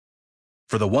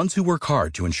For the ones who work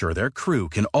hard to ensure their crew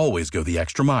can always go the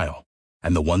extra mile,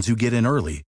 and the ones who get in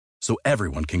early so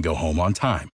everyone can go home on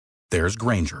time, there's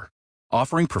Grainger,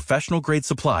 offering professional-grade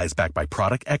supplies backed by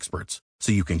product experts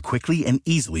so you can quickly and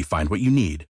easily find what you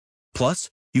need. Plus,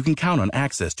 you can count on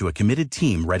access to a committed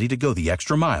team ready to go the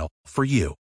extra mile for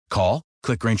you. Call,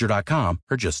 click Grainger.com,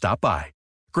 or just stop by.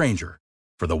 Grainger,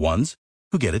 for the ones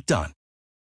who get it done.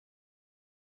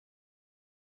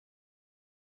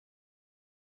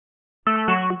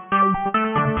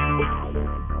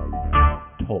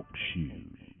 Talk shoes.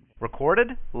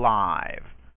 Recorded live.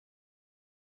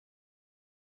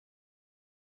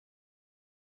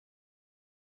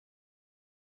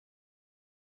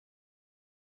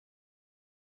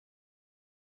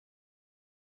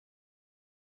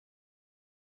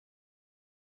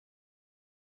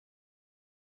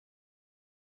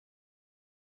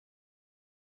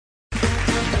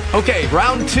 Okay,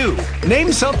 round two.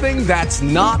 Name something that's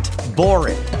not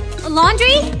boring. A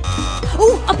laundry?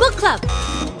 Ooh, a book club.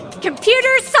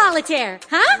 Computer solitaire,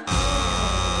 huh?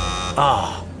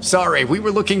 Ah, sorry, we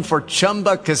were looking for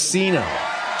Chumba Casino.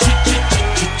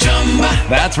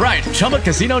 That's right,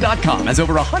 ChumbaCasino.com has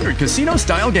over 100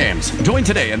 casino-style games. Join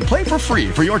today and play for free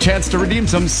for your chance to redeem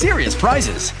some serious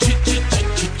prizes.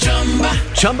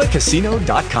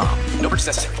 ChumbaCasino.com. No purchase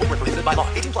necessary. Void where prohibited by law.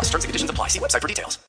 18+. Terms and conditions apply. See website for details.